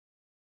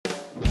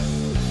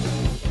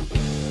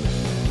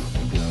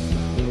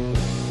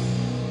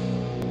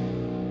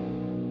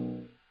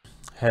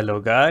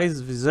Hello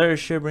guys, Vizer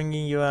here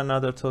bringing you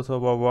another Total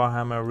War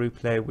Warhammer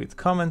replay with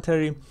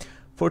commentary.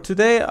 For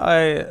today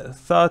I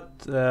thought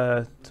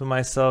to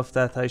myself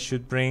that I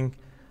should bring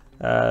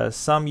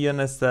some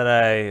units that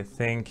I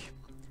think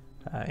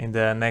in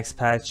the next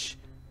patch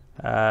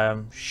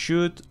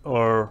should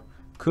or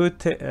could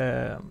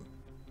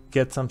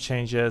get some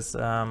changes,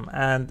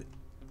 and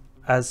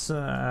as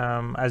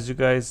you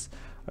guys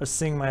are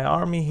seeing my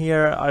army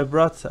here, I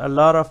brought a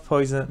lot of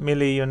poison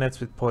melee units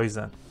with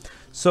poison.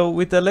 So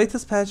with the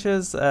latest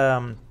patches,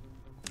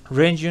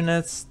 range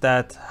units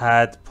that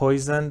had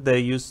poison, they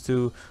used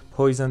to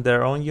poison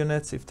their own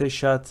units if they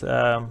shot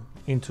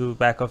into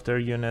back of their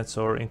units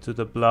or into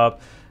the blob,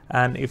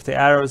 and if the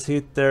arrows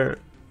hit their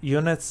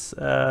units,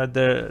 those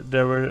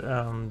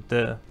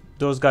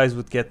guys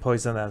would get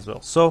poisoned as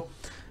well. So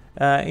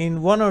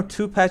in 1 or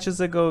 2 patches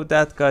ago,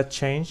 that got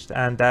changed,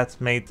 and that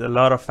made a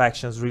lot of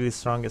factions really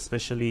strong,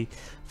 especially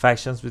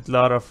factions with a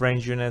lot of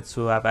range units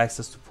who have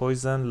access to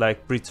poison,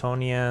 like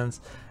Bretonians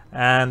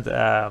and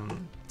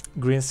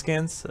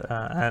Greenskins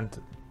and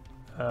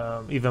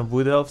even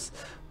Wood Elves.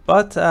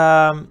 But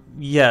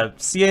yeah,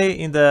 CA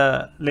in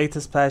the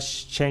latest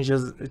patch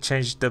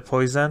changed the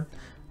poison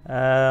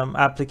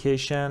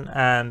application,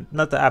 and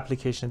not the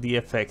application, the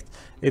effect.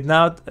 It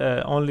now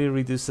only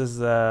reduces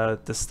the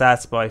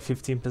stats by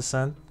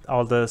 15%,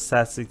 all the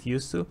stats it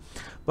used to,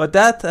 but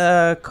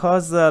that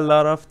caused a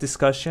lot of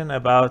discussion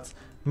about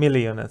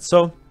melee units.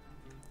 So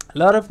a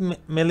lot of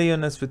melee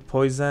units with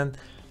poison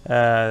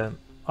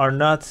are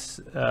not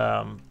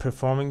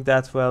performing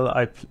that well.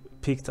 I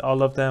picked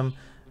all of them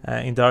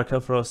in Dark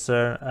Elf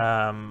roster.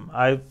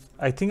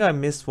 I think I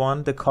missed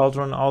one. The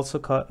Cauldron also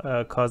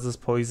causes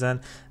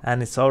poison,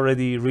 and it's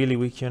already really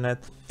weak unit.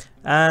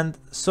 And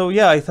so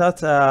yeah, I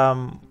thought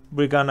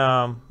we're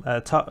gonna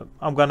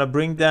I'm gonna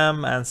bring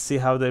them and see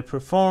how they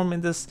perform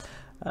in this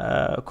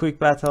quick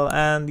battle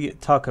and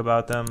talk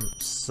about them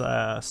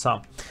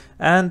some.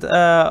 And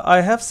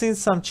I have seen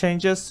some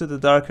changes to the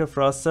Dark Elf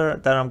roster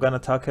that I'm gonna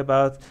talk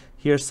about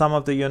here. Some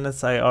of the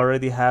units I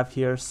already have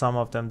here, some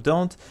of them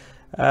don't.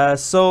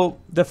 So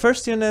the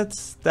first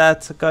units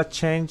that got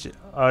changed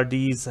are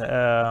these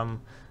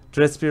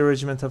Dreadspear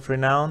Regiment of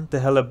Renown, the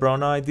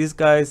Hellebroni. These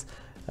guys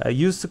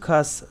used to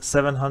cost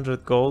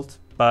 700 gold,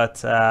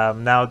 but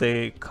now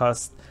they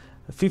cost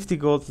 50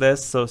 gold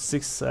less, so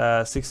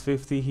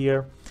 650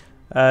 here.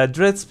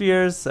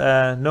 Dreadspears,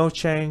 no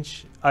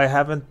change. I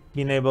haven't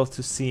been able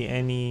to see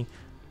any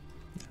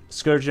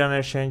Scourge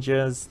Runner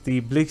changes. The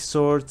Bleak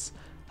Swords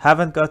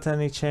haven't got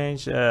any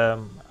change.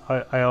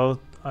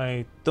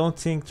 I don't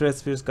think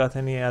Dreadspears got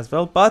any as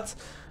well, but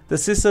the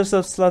Sisters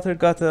of Slaughter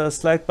got a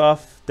slight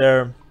buff.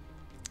 They're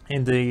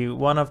in the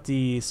one of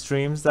the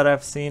streams that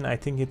I've seen. I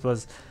think it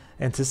was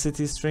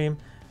Anticity stream.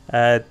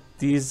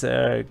 These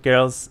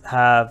girls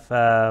have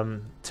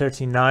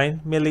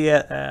 39 melee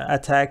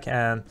attack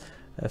and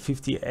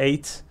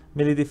 58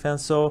 melee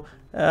defense, so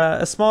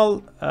a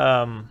small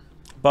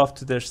buff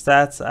to their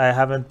stats. I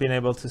haven't been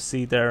able to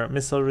see their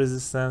missile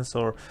resistance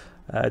or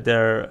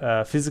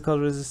their physical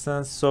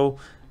resistance, so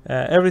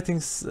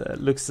everything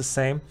looks the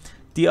same.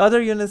 The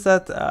other units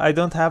that I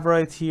don't have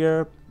right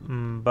here,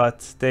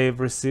 but they've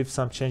received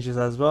some changes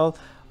as well,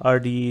 are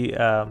the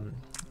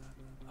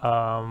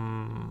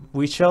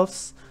Witch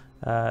Elves,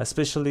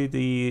 especially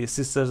the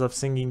Sisters of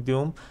Singing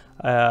Doom.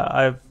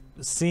 I've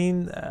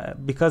seen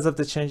because of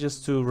the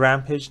changes to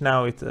Rampage,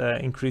 now it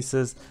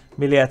increases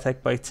melee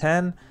attack by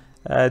 10.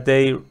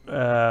 They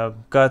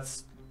got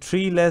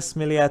 3 less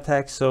melee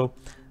attack, so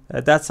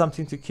that's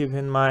something to keep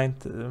in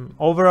mind.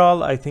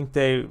 Overall, I think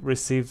they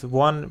received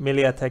 1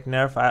 melee attack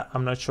nerf.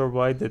 I'm not sure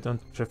why they don't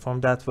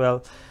perform that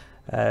well.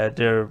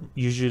 They're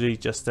usually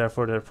just there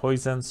for their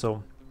poison,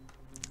 so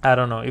I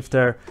don't know if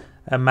their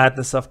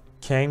Madness of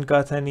Cain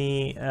got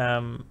any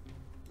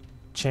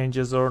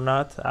changes or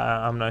not.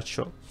 I'm not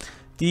sure.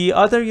 The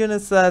other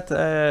units that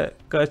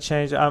got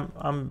changed,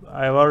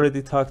 I've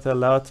already talked a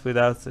lot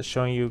without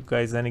showing you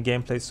guys any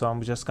gameplay, so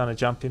I'm just gonna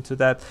jump into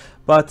that.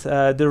 But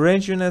the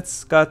range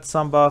units got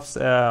some buffs,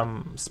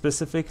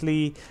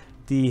 specifically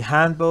the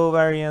handbow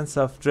variants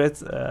of Dread,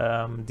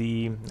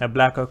 the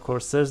Black Oak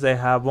Corsairs. They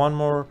have 1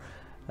 more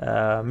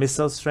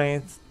missile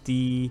strength.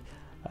 The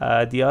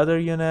other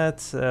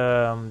unit,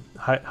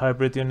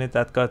 hybrid unit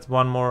that got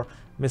 1 more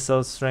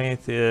missile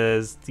strength,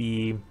 is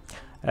the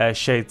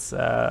Shades.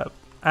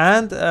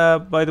 And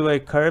by the way,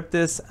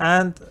 Charybdis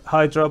and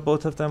Hydra,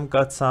 both of them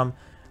got some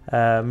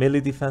melee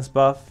defense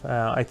buff.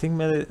 I think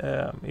melee,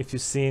 if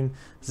you've seen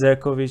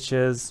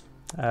Zerkovich's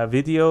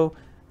video,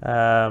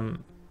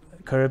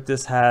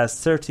 Charybdis has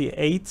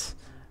 38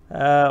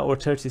 or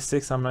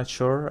 36, I'm not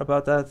sure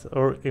about that,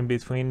 or in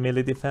between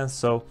melee defense.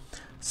 So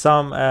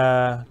some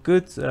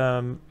good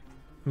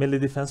melee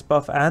defense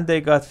buff, and they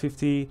got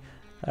 50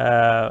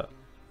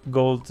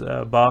 gold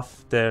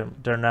buff.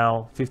 They're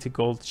now 50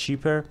 gold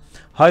cheaper.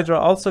 Hydra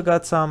also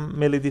got some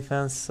melee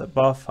defense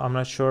buff. I'm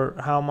not sure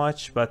how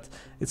much, but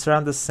it's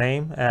around the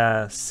same,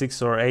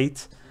 6 or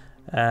 8,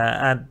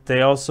 and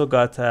they also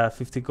got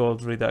 50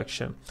 gold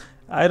reduction.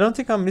 I don't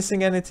think I'm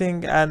missing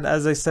anything, and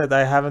as I said,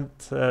 I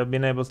haven't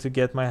been able to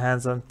get my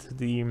hands on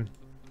the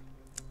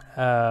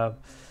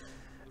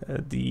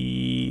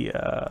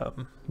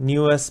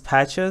newest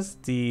patches,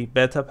 the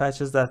beta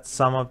patches that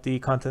some of the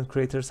content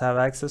creators have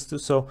access to.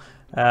 So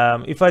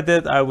if I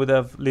did, I would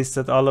have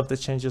listed all of the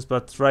changes,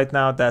 but right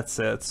now that's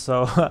it.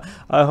 So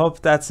I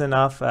hope that's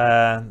enough.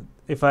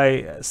 If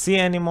I see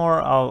any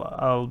more,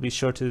 I'll be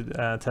sure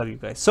to tell you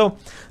guys. So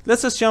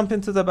let's just jump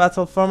into the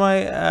battle. For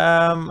my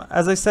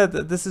as I said,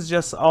 this is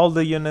just all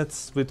the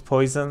units with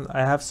poison.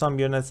 I have some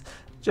units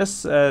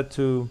just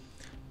to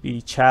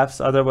be chaps,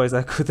 otherwise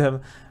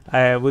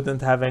I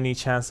wouldn't have any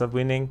chance of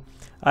winning.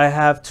 I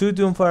have 2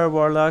 Doomfire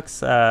Warlocks,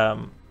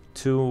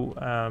 2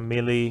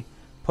 melee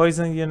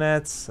poison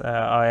units.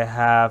 I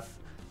have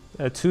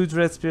 2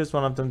 Dread Spears,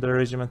 one of them the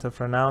Regiment of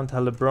Renown,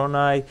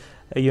 Helebroni,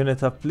 a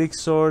unit of Bleak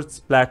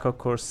Swords, Black Hawk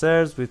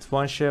Corsairs with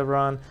 1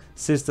 Chevron,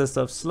 Sisters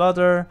of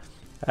Slaughter,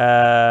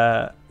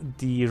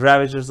 the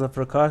Ravagers of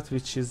Rakart,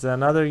 which is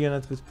another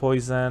unit with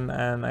poison,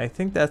 and I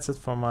think that's it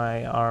for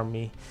my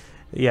army.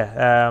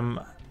 Yeah,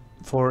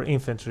 for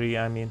infantry,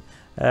 I mean.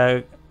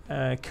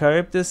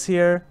 Charybdis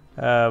here,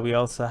 we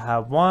also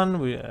have one,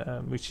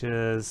 which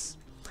is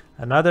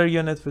another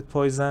unit with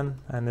poison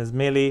and is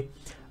melee.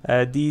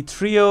 The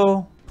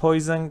trio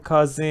poison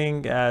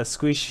causing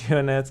squish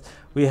unit,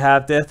 we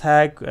have Death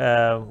Hag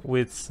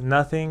with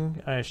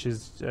nothing.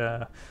 She's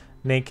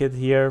naked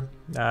here.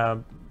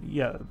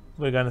 Yeah,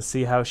 we're gonna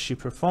see how she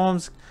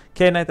performs.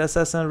 K-Knight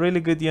Assassin, really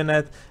good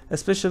unit,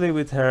 especially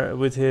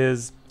with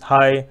his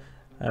high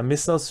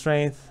missile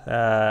strength.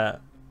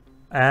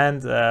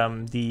 And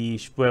the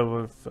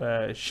Werewolf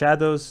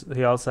Shadows,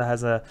 he also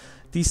has a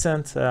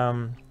decent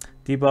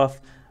debuff.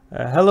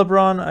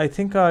 Helebron, I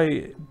think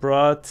I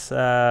brought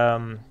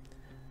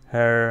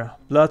her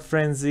Blood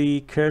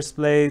Frenzy, Curse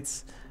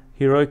Blades,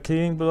 Heroic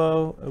Cleaning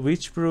Blow,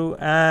 Witch Brew,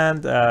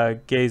 and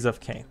Gaze of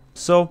Cain.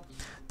 So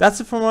that's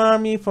it for my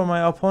army. For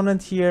my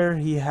opponent here,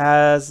 he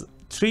has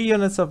 3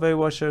 units of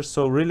Waywatchers,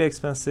 so really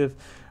expensive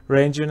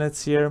range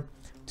units here.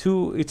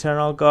 2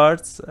 Eternal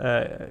Guards,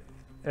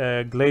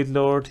 Glade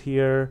Lord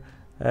here,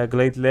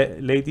 Glade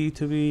Lady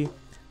to be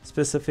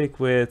specific,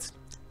 with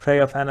Prey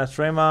of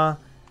Anatrema,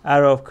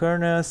 Arrow of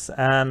Kurnus,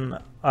 and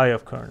Eye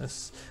of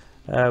Kurnus.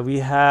 We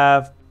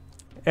have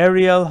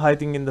Ariel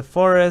hiding in the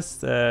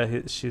forest.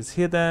 She's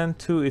hidden.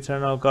 2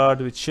 Eternal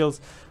Guard with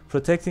shields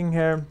protecting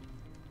her.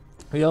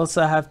 We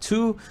also have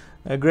 2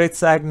 Great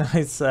Sag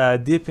Knights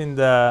deep in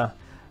the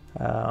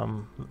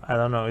I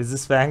don't know, is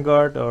this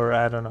Vanguard or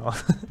I don't know.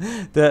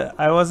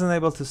 I wasn't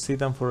able to see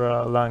them for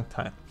a long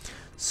time.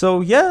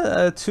 So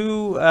yeah,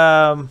 2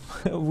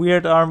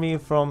 weird army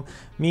from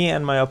me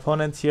and my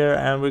opponent here,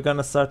 and we're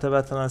gonna start the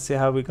battle and see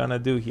how we're gonna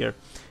do here.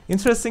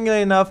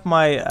 Interestingly enough,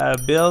 my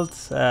build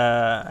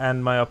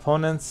and my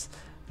opponent's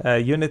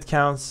unit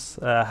counts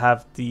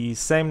have the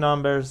same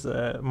numbers,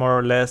 more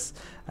or less,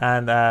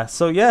 and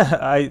so yeah,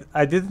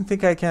 I didn't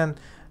think I can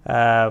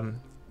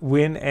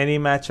win any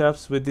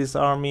matchups with this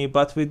army,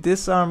 but with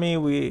this army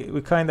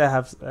we kind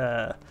of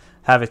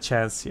have a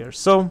chance here.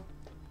 So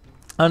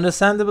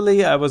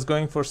understandably, I was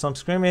going for some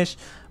skirmish,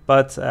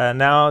 but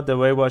now the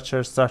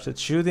Waywatcher started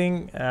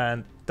shooting,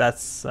 and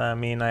that's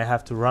mean I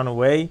have to run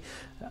away.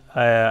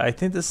 I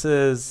think this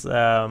is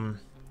the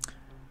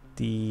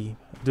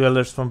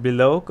Dwellers from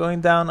Below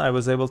going down. I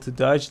was able to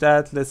dodge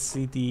that. Let's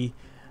see the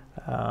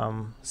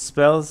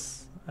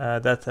spells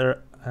that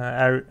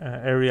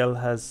Ariel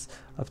has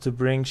up to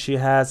bring. She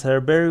has her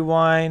Berry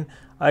Wine,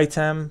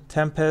 Item,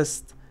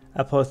 Tempest,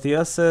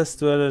 Apotheosis,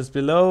 Dwellers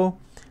Below,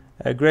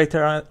 a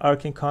Greater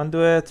Arcane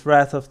Conduit,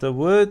 Wrath of the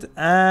Wood,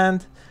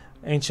 and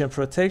Ancient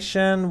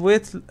Protection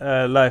with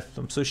Life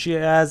Bloom. So she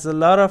has a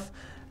lot of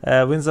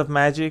Winds of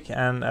Magic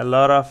and a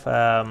lot of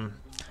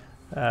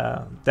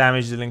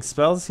damage dealing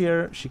spells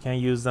here. She can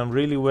use them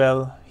really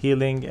well,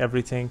 healing,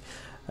 everything.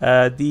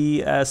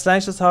 The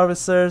Slantious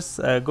Harvesters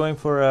going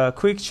for a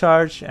quick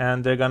charge,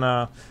 and they're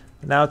gonna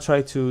now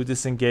try to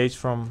disengage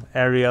from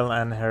Ariel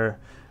and her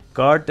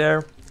guard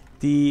there.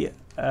 The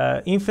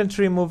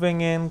infantry moving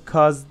in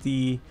caused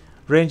the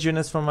range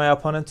units from my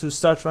opponent to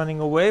start running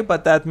away,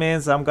 but that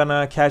means I'm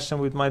gonna catch them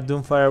with my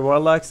Doomfire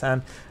Warlocks,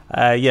 and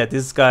yeah,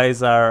 these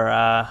guys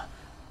are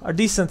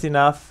decent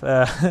enough,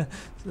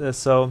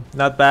 so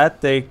not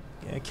bad. They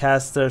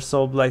cast their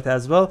Soul Blight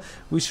as well,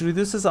 which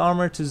reduces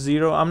armor to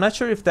 0. I'm not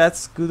sure if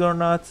that's good or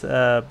not,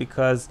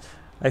 because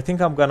I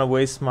think I'm gonna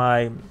waste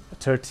my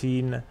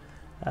 13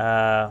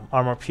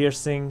 armor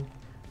piercing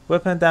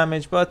weapon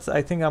damage, but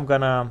I think I'm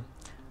gonna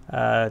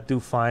do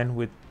fine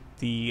with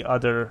the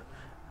other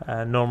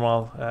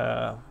normal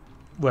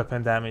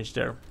weapon damage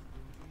there.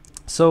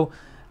 So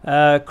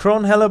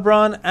Crone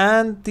Helebron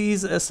and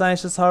these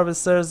Slantious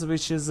Harvesters,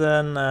 which is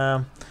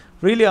an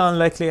really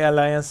unlikely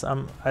alliance.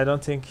 I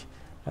don't think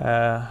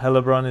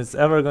Helebron is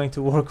ever going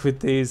to work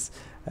with these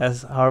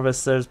as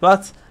harvesters,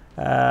 but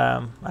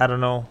I don't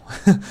know.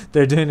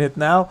 They're doing it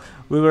now.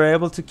 We were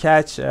able to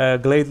catch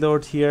Glade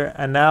Lord here,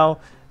 and now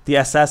The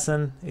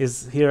assassin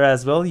is here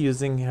as well,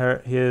 using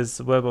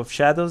his web of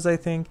shadows, I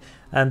think,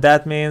 and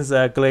that means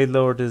Glade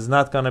Lord is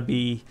not gonna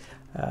be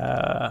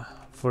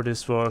for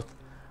this world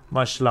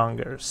much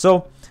longer.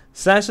 So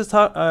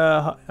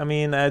Doomfire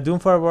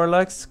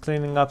Warlocks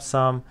cleaning up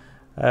some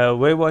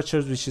Way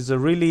Watchers, which is a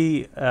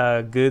really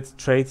good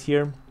trait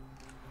here.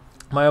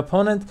 My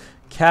opponent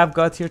Cav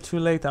got here too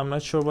late. I'm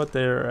not sure what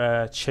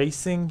they're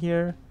chasing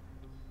here.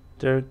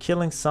 They're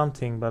killing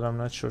something, but I'm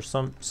not sure.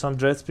 Some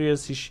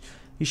Dreadspears.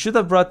 He should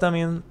have brought them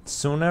in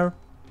sooner.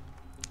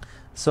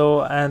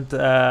 So, and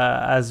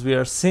as we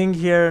are seeing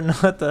here,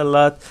 not a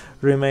lot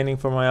remaining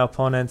for my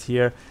opponent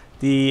here.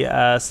 The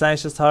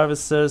Slaanesh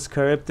Harvesters,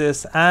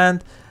 Charybdis,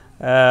 and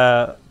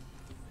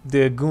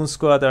the Goon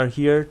Squad are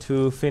here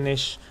to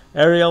finish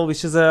Ariel,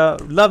 which is a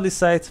lovely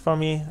sight for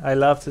me. I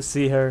love to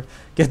see her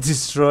get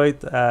destroyed.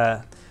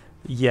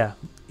 Yeah,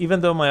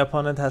 even though my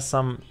opponent has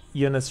some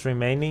units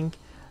remaining,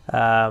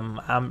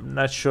 I'm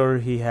not sure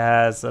he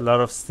has a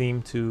lot of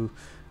steam to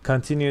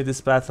continue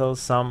this battle.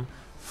 Some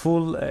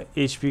full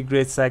HP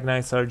Great Stag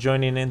Knights are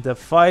joining in the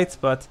fight,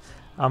 but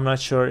I'm not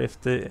sure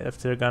if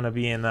they're gonna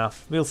be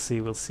enough. We'll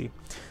see.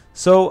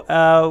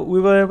 So we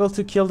were able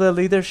to kill the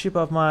leadership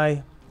of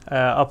my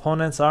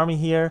opponent's army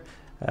here.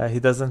 He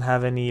doesn't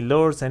have any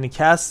lords, any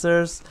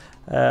casters.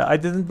 I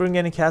didn't bring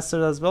any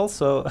casters as well,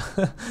 so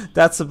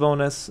that's a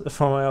bonus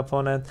for my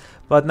opponent.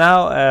 But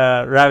now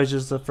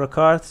Ravagers of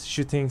Rakard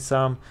shooting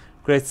some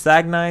Great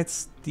Stag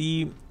Knights.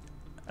 The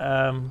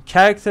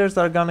characters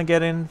are gonna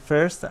get in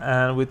first,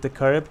 and with the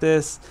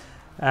Charybdis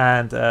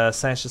and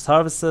Slaanesh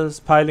Harvesters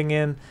piling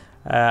in,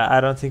 I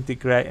don't think the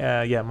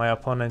my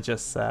opponent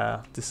just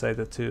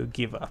decided to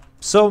give up.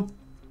 So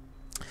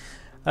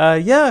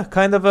yeah,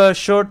 kind of a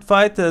short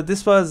fight.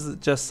 This was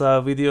just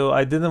a video.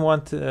 I didn't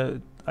want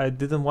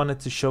it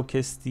to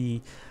showcase the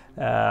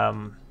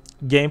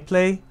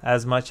gameplay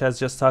as much as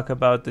just talk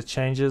about the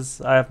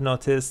changes I have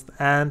noticed,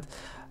 and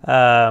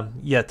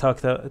yeah,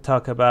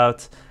 talk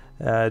about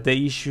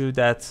the issue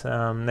that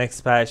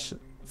next patch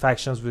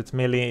factions with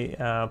melee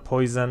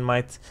poison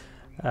might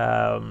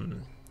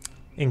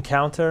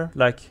encounter,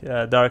 like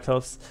Dark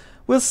Elves.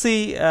 We'll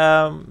see.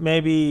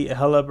 Maybe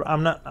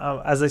I'm not.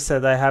 As I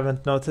said, I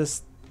haven't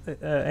noticed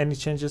any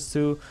changes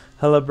to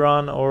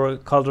Hellebron or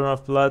Cauldron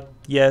of Blood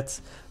yet,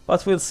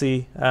 but we'll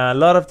see. A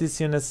lot of these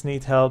units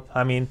need help.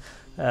 I mean,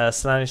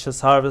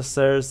 Slaanesh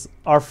Harvesters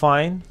are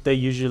fine. They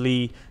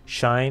usually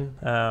shine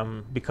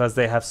because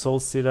they have Soul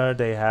Stealer,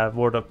 they have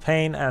Word of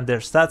Pain, and their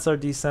stats are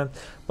decent.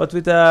 But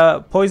with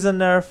the poison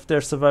nerf,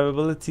 their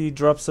survivability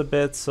drops a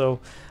bit, so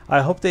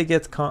I hope they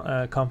get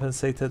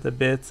compensated a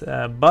bit.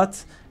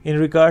 But in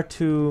regard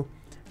to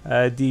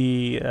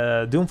the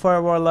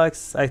Doomfire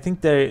Warlocks, I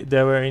think they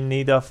were in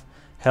need of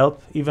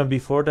help even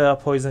before the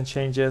poison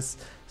changes,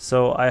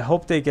 so I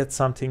hope they get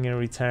something in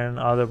return.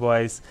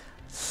 Otherwise,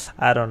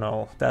 I don't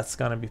know, that's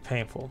gonna be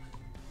painful.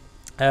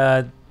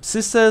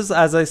 Sisters,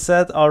 as I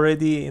said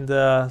already in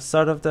the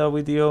start of the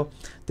video,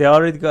 they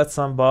already got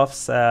some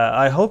buffs.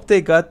 I hope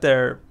they got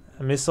their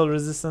missile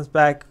resistance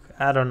back.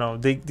 I don't know,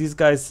 these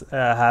guys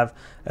have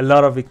a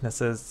lot of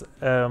weaknesses.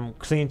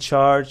 Clean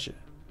charge,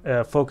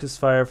 focus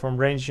fire from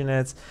range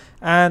units,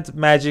 and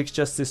magic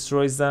just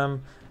destroys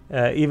them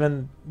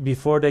even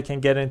before they can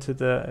get into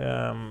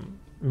the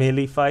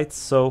melee fights.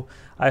 So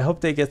I hope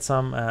they get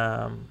some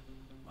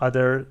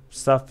other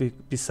stuff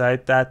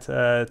beside that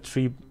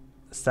 3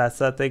 stats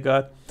that they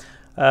got.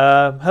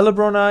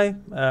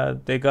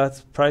 Hellebron, they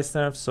got price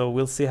nerfs, so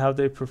we'll see how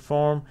they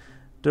perform.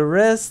 The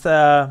rest,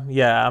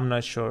 yeah, I'm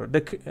not sure.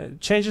 The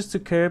changes to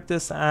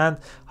Charybdis and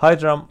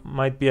Hydra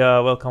might be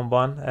a welcome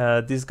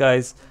one. These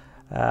guys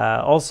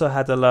also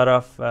had a lot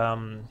of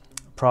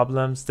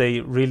problems. They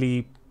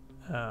really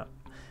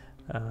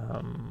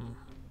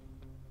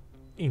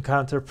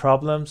encounter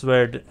problems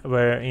where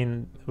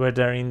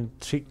they're in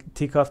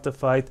thick of the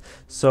fight.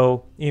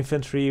 So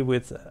infantry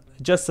with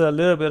just a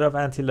little bit of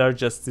anti-large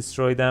just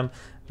destroy them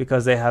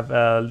because they have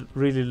a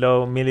really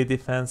low melee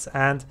defense,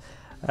 and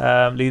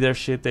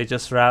leadership, they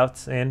just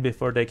rout in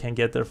before they can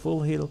get their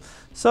full heal.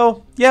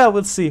 So yeah,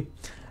 we'll see.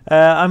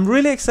 I'm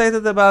really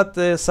excited about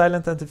the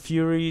Silent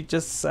Anti-Fury.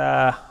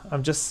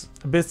 I'm just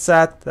a bit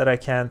sad that I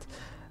can't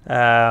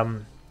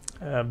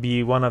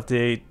be one of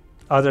the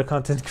other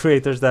content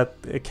creators that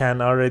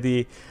can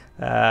already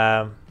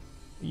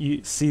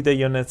see the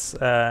units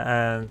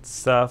and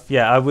stuff.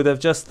 Yeah, I would have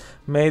just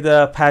made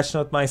a patch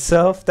note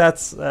myself.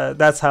 That's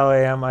how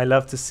I am. I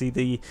love to see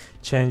the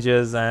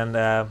changes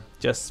and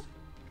just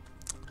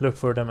look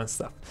for them and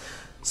stuff.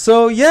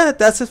 So yeah,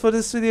 that's it for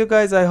this video,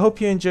 guys. I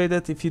hope you enjoyed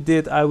it. If you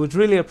did, I would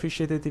really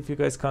appreciate it if you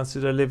guys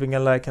consider leaving a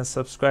like and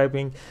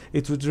subscribing.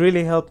 It would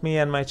really help me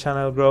and my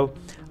channel grow.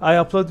 I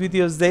upload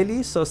videos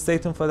daily, so stay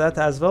tuned for that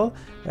as well.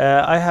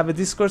 I have a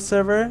Discord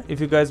server.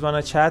 If you guys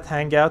want to chat,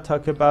 hang out,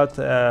 talk about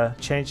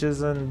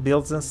changes and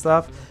builds and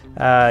stuff,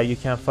 you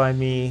can find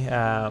me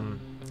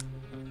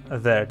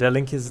there. The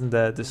link is in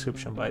the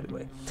description, by the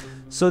way.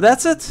 So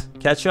that's it.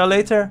 Catch y'all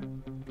later.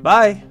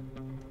 Bye.